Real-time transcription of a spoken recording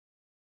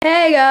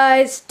Hey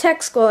guys,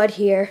 Tech Squad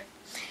here,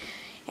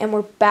 and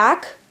we're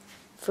back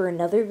for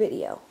another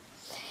video.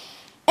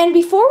 And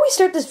before we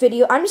start this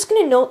video, I'm just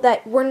going to note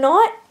that we're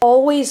not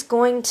always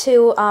going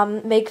to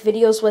make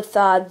videos with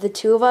the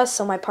two of us,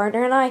 so my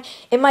partner and I.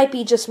 It might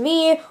be just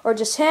me, or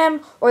just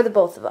him, or the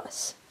both of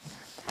us.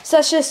 So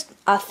that's just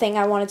a thing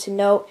I wanted to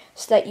note,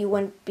 so that you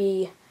wouldn't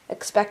be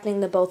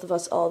expecting the both of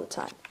us all the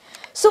time.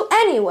 So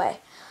anyway,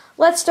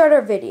 let's start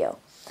our video.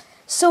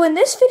 So in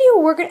this video,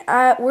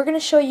 we're gonna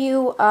show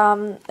you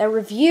a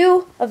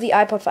review of the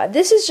iPod 5.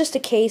 This is just a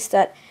case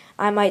that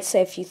I might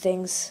say a few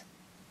things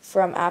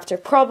from after.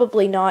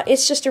 Probably not.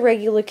 It's just a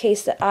regular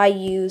case that I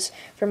use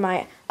for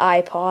my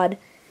iPod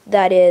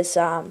that is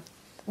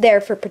there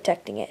for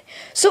protecting it.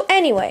 So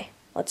anyway,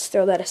 let's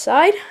throw that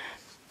aside.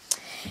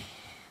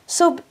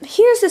 So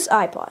here's this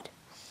iPod.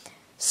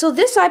 So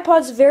this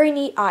iPod's a very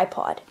neat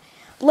iPod.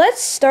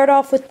 Let's start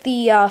off with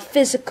the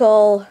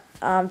physical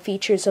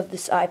features of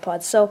this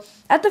iPod. So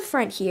at the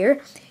front here,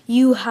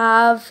 you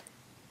have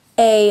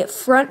a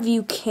front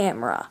view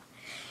camera.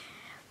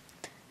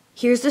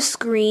 Here's the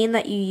screen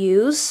that you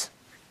use,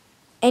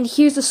 and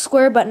here's the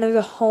square button or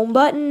the home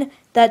button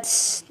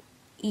that's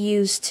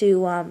used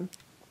to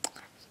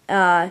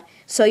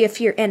so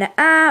if you're in an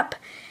app,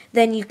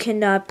 then you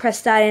can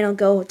press that and it'll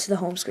go to the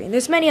home screen.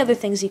 There's many other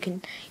things you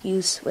can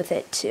use with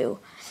it too.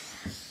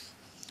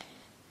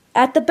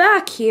 At the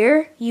back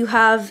here, you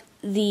have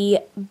the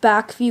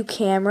back view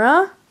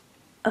camera,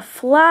 a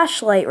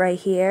flashlight right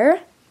here.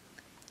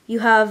 You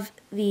have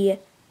the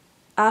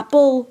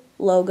Apple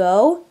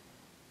logo,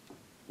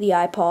 the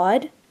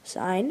iPod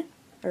sign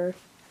or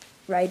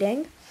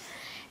writing.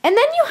 And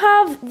then you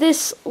have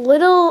this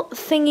little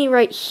thingy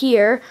right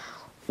here,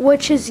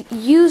 which is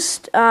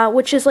used,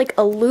 which is like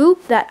a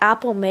loop that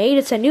Apple made.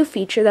 It's a new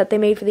feature that they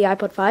made for the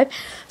iPod 5.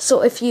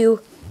 So if you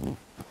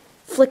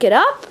flick it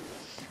up,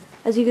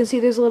 as you can see,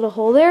 there's a little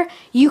hole there.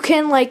 You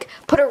can like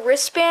put a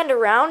wristband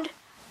around.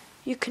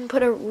 You can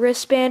put a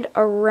wristband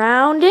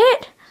around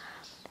it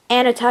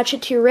and attach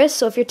it to your wrist.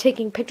 So if you're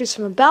taking pictures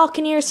from a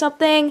balcony or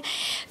something,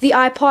 the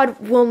iPod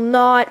will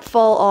not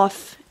fall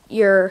off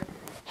your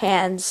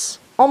hands.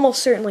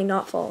 Almost certainly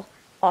not fall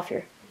off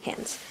your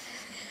hands.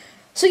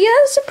 So yeah,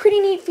 that's a pretty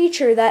neat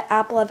feature that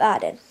Apple have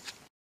added.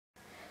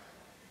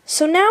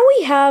 So now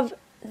we have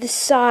the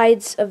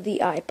sides of the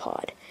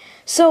iPod.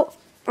 So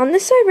on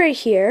this side right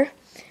here,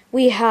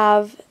 we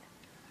have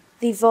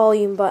the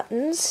volume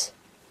buttons.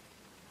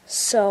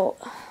 So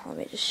let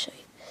me just show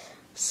you.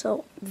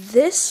 So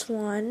this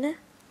one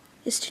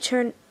is to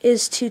turn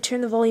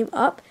the volume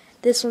up.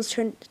 This one's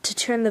to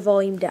turn the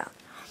volume down.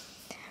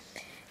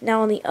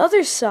 Now on the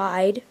other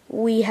side,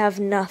 we have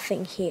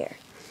nothing here.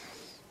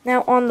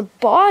 Now on the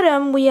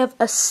bottom, we have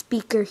a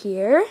speaker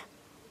here.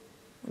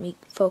 Let me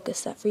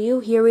focus that for you.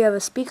 Here we have a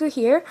speaker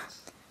here,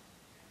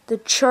 the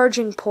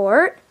charging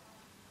port,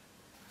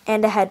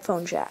 and a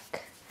headphone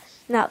jack.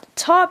 Now at the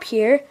top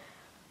here,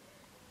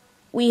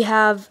 we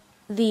have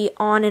the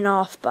on and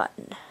off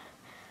button.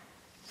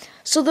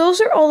 So those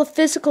are all the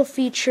physical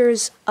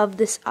features of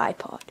this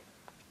iPod.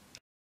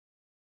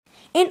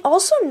 And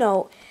also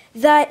note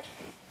that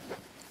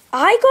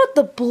I got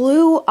the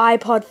blue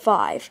iPod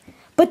 5,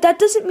 but that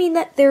doesn't mean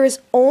that there is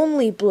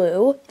only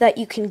blue that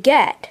you can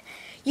get.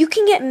 You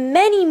can get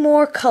many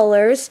more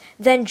colors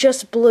than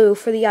just blue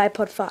for the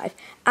iPod 5.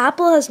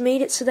 Apple has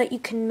made it so that you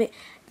can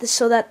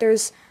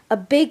there's a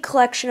big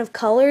collection of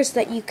colors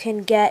that you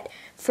can get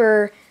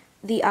for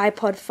the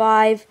iPod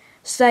 5,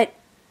 so that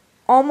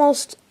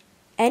almost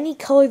any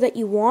color that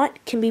you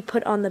want can be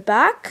put on the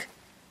back,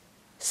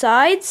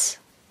 sides,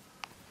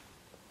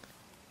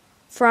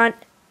 front,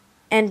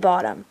 and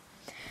bottom.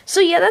 So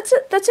yeah,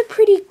 that's a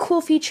pretty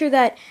cool feature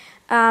that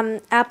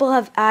Apple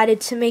have added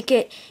to make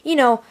it, you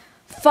know,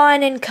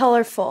 fun and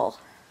colorful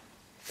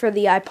for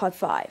the iPod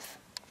 5.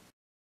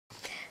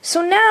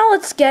 So now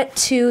let's get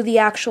to the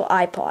actual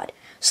iPod.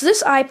 So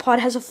this iPod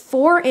has a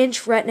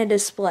 4-inch Retina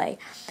display.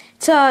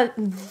 It's a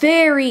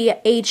very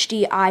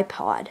HD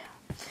iPod.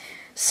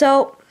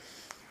 So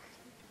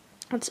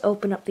let's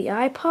open up the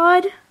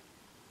iPod.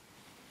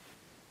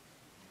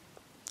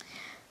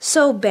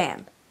 So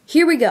bam,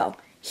 here we go.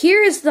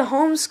 Here is the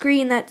home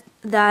screen that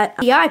the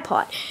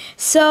iPod.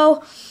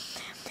 So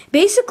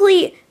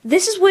basically,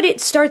 this is what it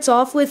starts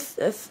off with.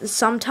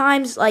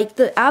 Sometimes, like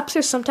the apps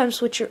are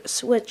sometimes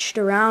switched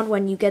around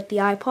when you get the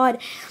iPod.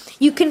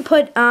 You can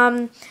put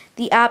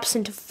the apps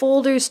into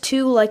folders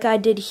too, like I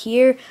did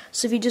here.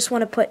 So if you just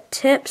want to put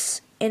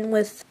tips in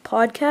with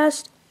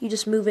podcast, you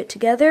just move it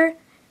together,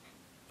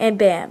 and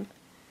bam,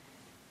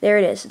 there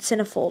it is. It's in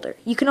a folder.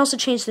 You can also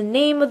change the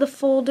name of the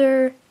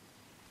folder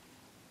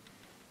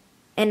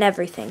and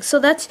everything. So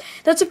that's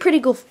a pretty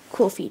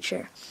cool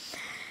feature.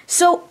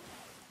 So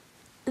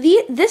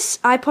this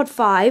iPod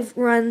 5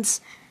 runs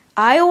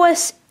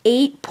iOS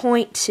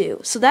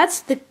 8.2. So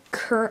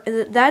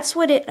that's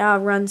what it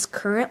runs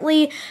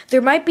currently.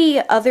 There might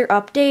be other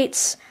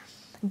updates,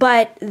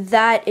 but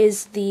that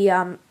is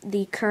the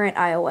current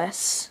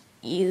iOS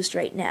used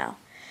right now.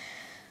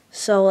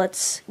 So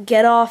let's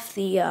get off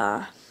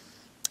the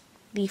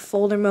the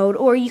folder mode,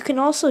 or you can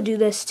also do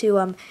this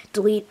to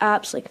delete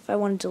apps. Like if I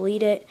want to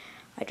delete it,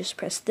 I just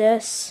press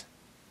this,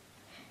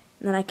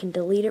 and then I can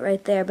delete it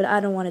right there, but I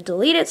don't want to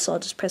delete it, so I'll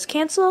just press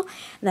cancel, and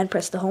then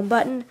press the home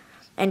button,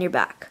 and you're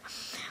back.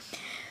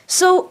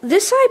 So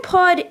this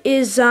iPod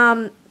is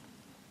a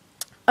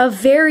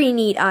very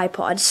neat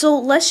iPod. So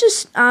let's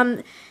just,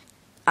 I'm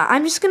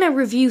just going to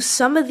review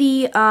some of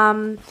the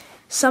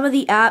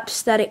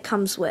apps that it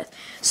comes with.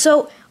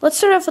 So let's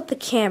start off with the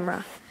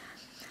camera.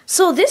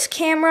 So this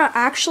camera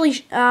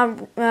actually,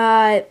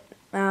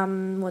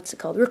 what's it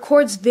called?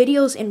 Records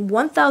videos in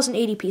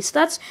 1080p.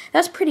 So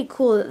that's pretty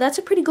cool. That's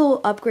a pretty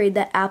cool upgrade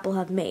that Apple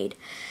have made.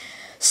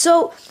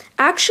 So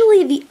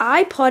actually, the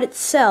iPod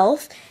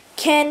itself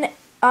can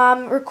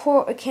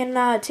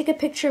take a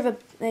picture of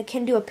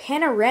can do a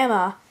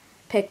panorama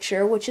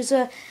picture, which is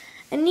a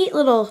neat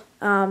little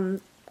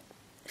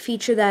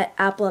feature that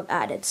Apple have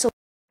added.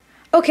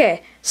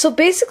 Okay, so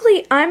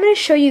basically I'm going to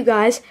show you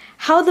guys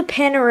how the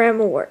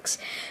panorama works.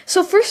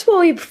 So first of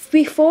all,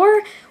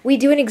 before we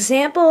do an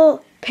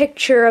example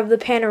picture of the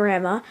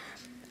panorama,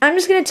 I'm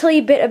just going to tell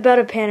you a bit about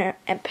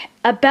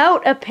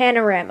a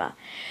panorama.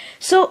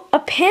 So a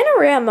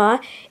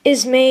panorama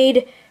is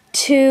made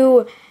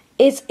to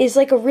is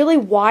like a really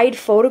wide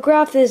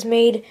photograph that is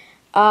made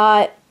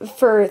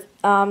for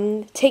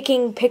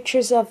taking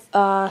pictures of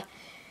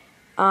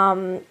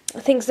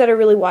things that are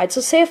really wide.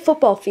 So say a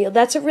football field,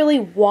 that's a really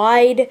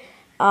wide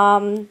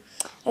wide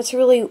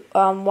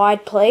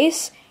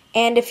place,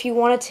 and if you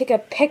want to take a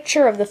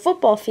picture of the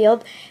football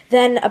field,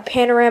 then a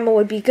panorama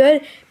would be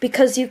good,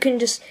 because you can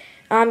just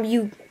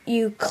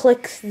you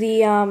click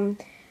the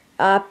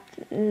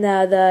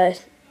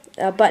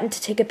button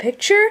to take a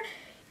picture,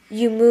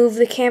 you move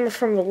the camera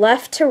from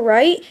left to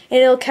right, and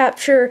it'll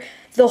capture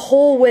the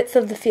whole width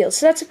of the field.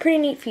 So that's a pretty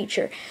neat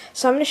feature.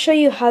 So I'm going to show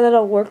you how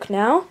that'll work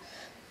now.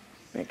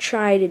 I'm going to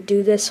try to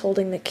do this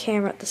holding the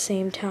camera at the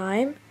same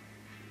time.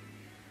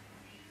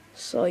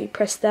 So you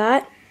press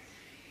that,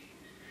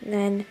 and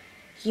then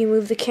you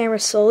move the camera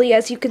slowly.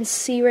 As you can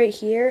see right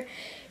here,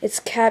 it's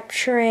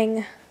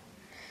capturing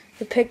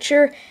the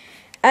picture.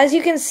 As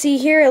you can see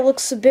here, it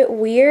looks a bit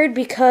weird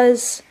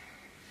because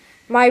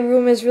my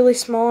room is really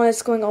small and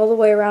it's going all the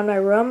way around my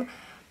room.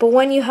 But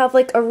when you have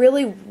like a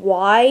really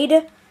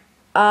wide,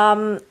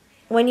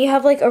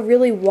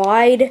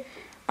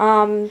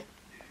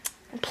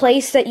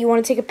 place that you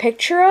want to take a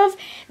picture of,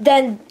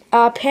 then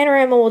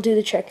panorama will do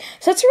the trick.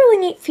 So that's a really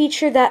neat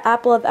feature that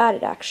Apple have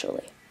added,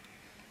 actually.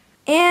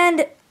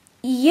 And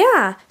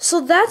yeah,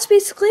 so that's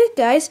basically it,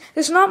 guys.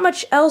 There's not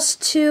much else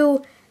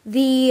to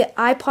the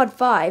iPod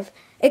 5,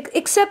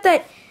 except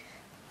that,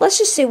 let's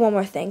just say one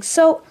more thing.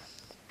 So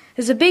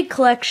there's a big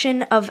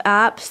collection of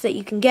apps that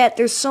you can get.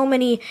 There's so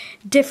many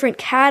different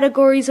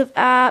categories of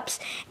apps,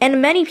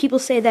 and many people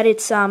say that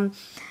it's one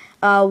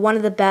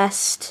of the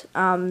best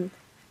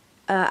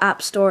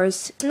app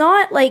stores. It's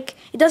not like,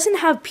 it doesn't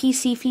have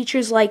PC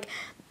features like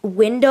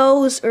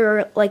Windows,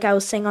 or like I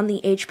was saying on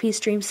the HP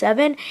Stream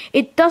 7.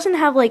 It doesn't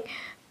have like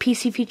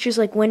PC features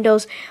like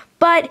Windows,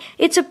 but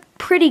it's a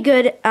pretty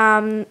good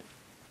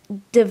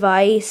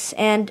device,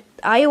 and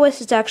iOS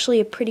is actually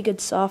a pretty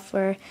good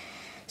software.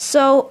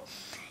 So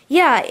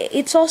yeah,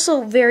 it's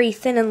also very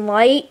thin and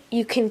light.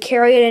 You can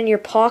carry it in your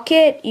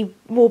pocket. You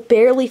will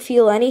barely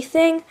feel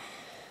anything.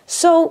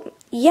 So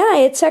yeah,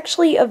 it's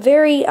actually a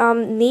very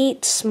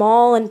neat,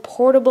 small, and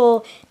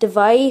portable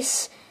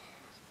device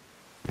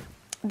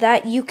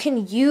that you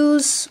can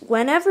use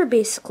whenever,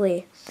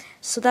 basically.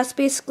 So that's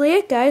basically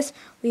it, guys.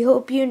 We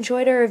hope you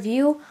enjoyed our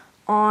review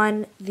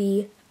on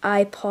the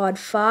iPod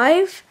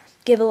 5.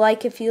 Give a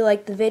like if you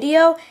liked the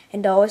video,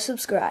 and always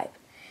subscribe.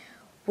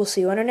 We'll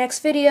see you on our next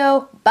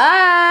video.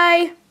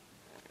 Bye!